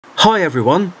Hi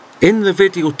everyone, in the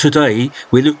video today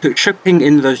we looked at shipping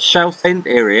in the Southend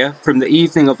area from the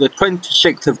evening of the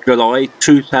 26th of July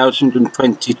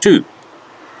 2022.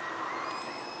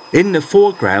 In the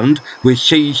foreground we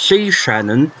see SEA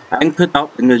Shannon anchored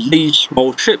up in the Lee's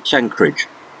small ships anchorage.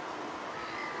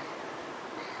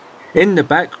 In the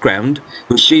background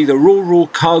we see the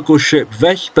RoRo cargo ship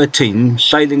VESPERTINE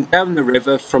sailing down the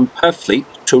river from Purfleet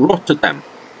to Rotterdam.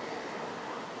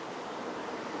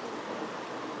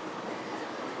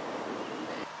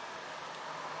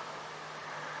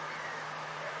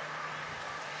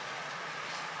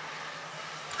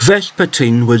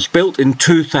 VESPERTINE was built in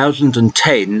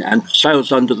 2010 and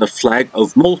sails under the flag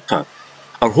of Malta.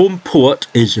 Her home port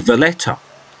is Valletta.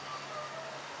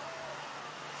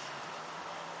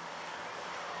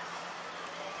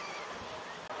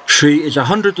 She is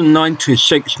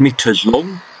 196 metres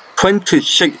long,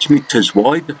 26 metres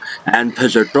wide and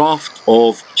has a draft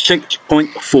of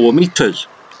 6.4 metres.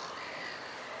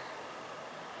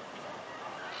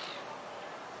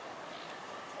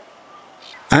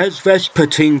 As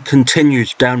VESPERTINE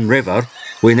continues downriver,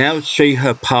 we now see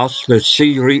her pass the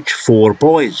Sea Reach 4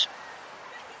 buoys.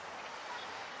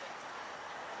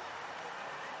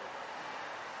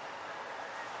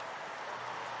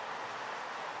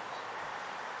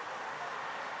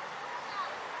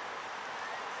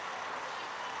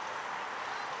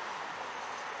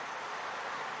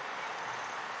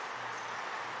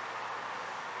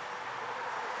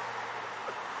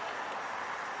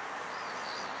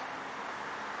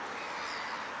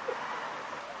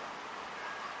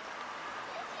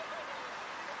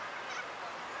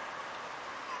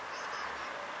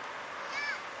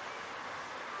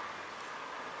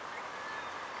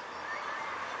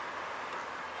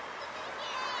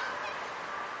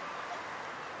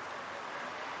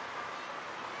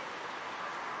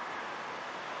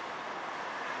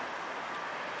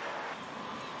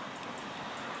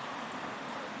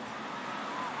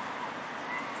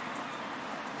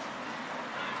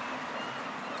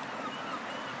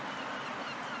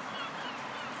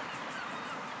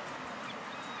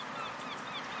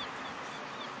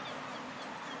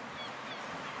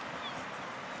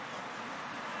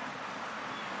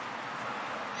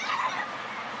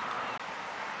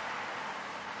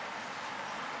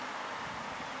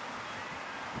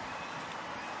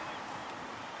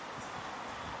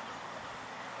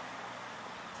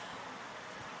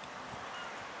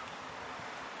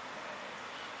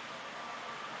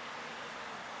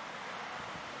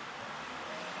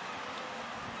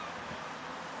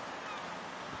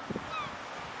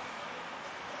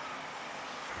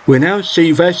 We now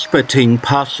see VESPERTINE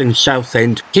passing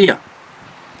Southend pier.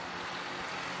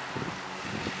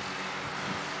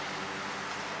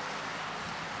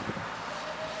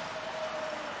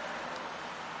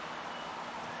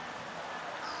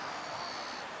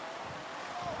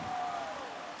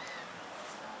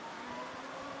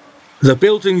 The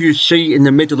building you see in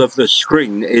the middle of the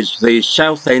screen is the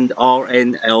Southend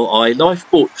RNLI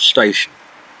lifeboat station.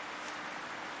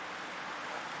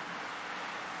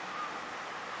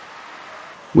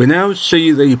 We now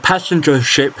see the passenger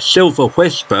ship Silver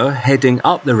Whisper heading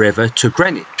up the river to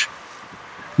Greenwich.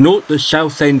 Note the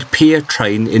Southend pier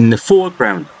train in the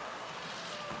foreground.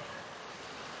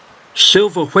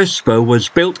 Silver Whisper was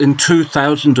built in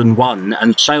 2001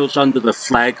 and sails under the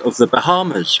flag of the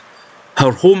Bahamas.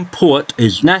 Her home port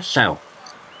is Nassau.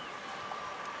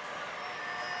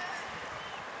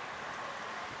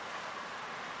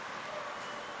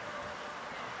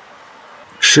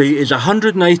 She is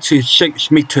 186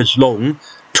 metres long,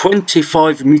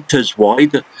 25 metres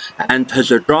wide and has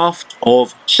a draft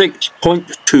of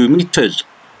 6.2 metres.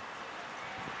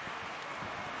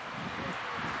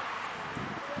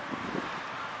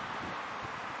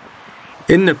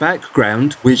 In the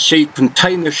background we see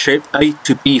container ship A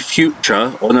to B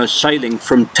Future on a sailing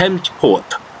from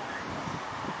Thamesport.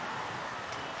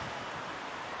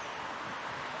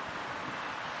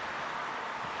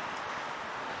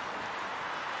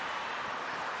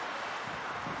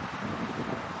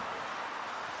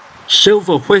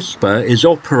 Silver Whisper is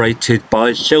operated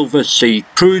by Silver Sea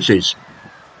Cruises.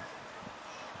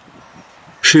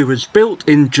 She was built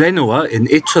in Genoa in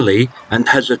Italy and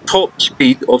has a top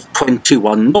speed of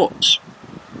 21 knots.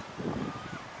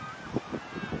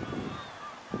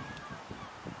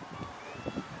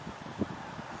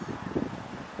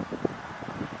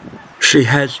 She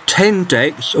has 10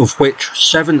 decks, of which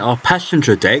 7 are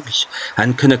passenger decks,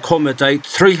 and can accommodate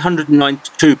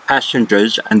 392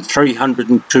 passengers and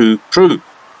 302 crew.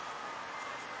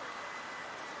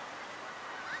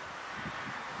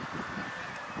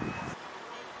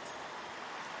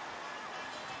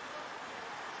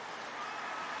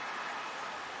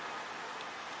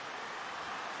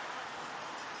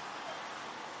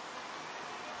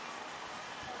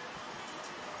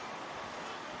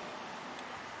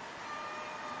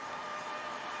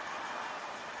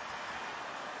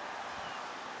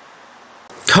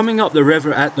 Coming up the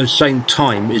river at the same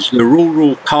time is the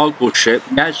RoRo cargo ship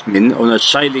YASMINE on a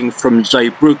sailing from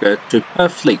Zeebrugge to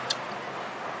Purfleet.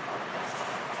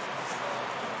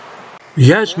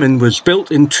 YASMINE was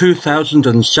built in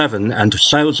 2007 and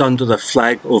sails under the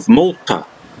flag of Malta.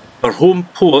 Her home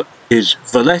port is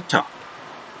Valletta.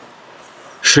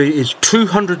 She is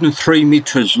 203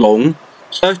 metres long,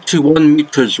 31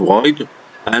 metres wide,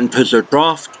 and has a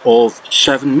draft of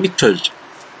 7 metres.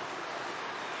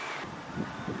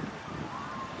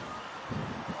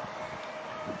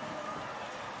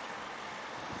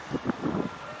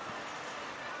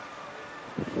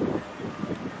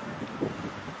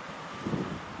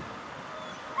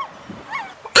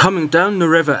 Coming down the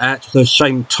river at the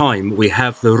same time, we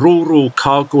have the RoRo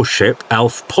cargo ship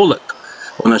ALF POLLAK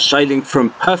on a sailing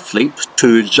from Purfleet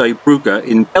to Zeebrugge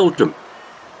in Belgium.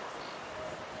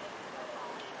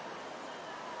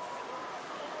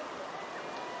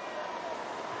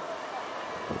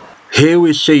 Here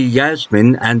we see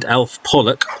YASMINE and ALF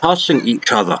POLLAK passing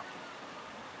each other.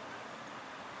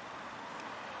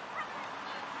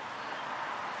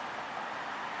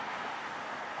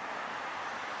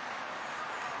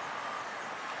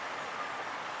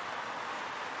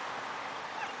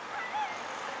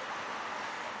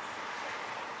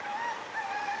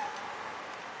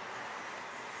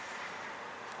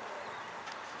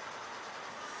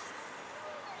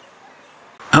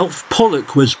 ALF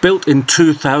POLLAK was built in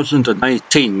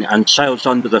 2018 and sails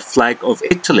under the flag of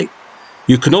Italy.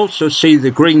 You can also see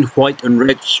the green, white and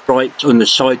red stripes on the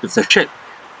side of the ship.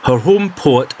 Her home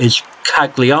port is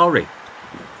Cagliari.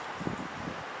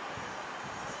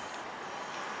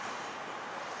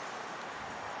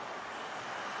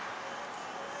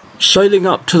 Sailing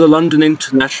up to the London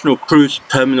International Cruise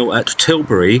Terminal at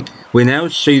Tilbury, we now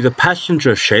see the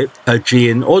passenger ship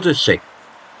AGEAN ODYSSEY.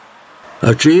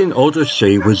 AGEAN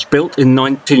ODYSSEY was built in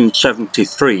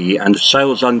 1973 and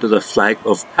sails under the flag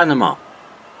of Panama.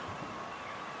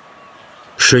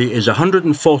 She is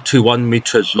 141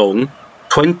 metres long,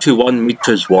 21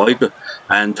 metres wide,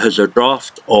 and has a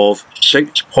draft of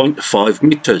 6.5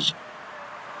 metres.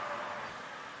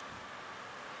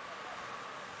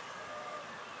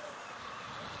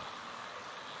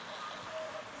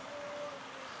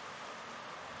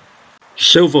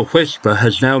 Silver Whisper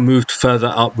has now moved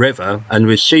further upriver, and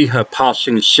we see her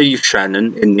passing SEA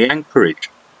SHANNON in the anchorage.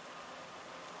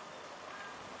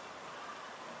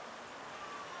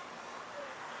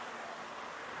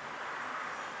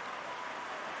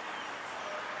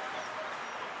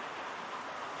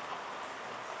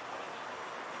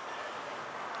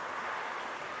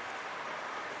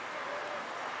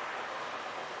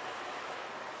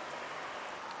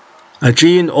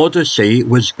 AGEAN ODYSSEY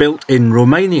was built in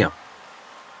Romania.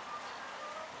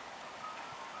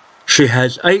 She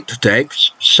has 8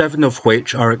 decks, 7 of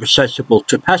which are accessible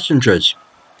to passengers.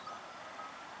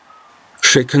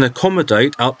 She can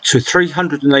accommodate up to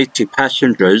 380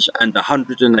 passengers and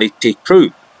 180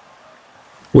 crew.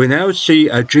 We now see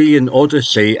AGEAN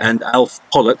ODYSSEY and ALF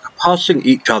POLLAK passing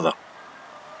each other.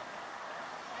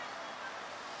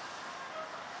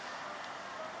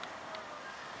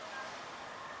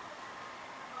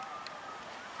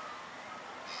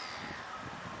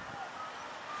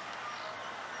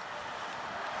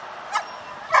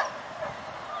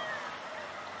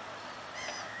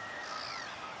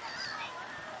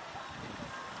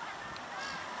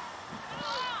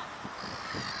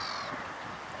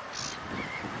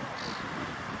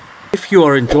 If you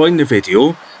are enjoying the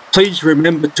video, please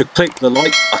remember to click the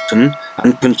like button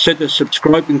and consider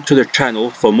subscribing to the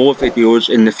channel for more videos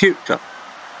in the future.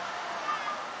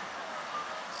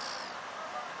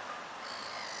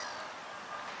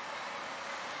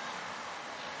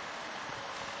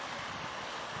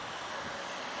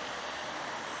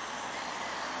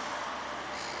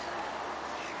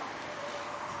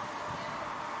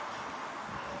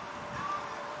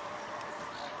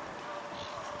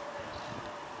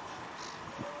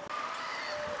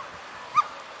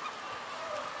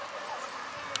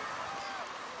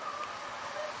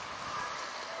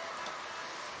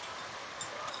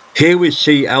 Here we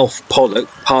see ALF POLLAK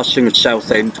passing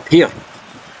Southend pier.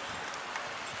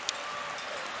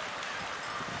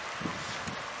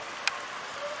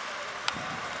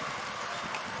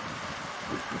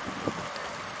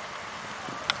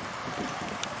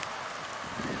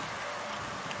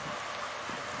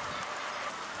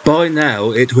 By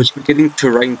now it was beginning to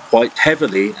rain quite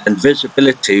heavily and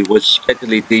visibility was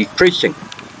steadily decreasing.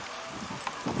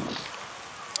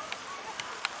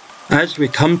 As we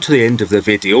come to the end of the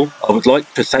video, I would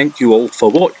like to thank you all for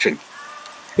watching.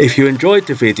 If you enjoyed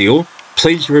the video,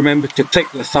 please remember to click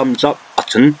the thumbs up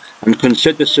button and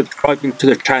consider subscribing to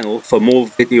the channel for more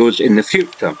videos in the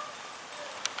future.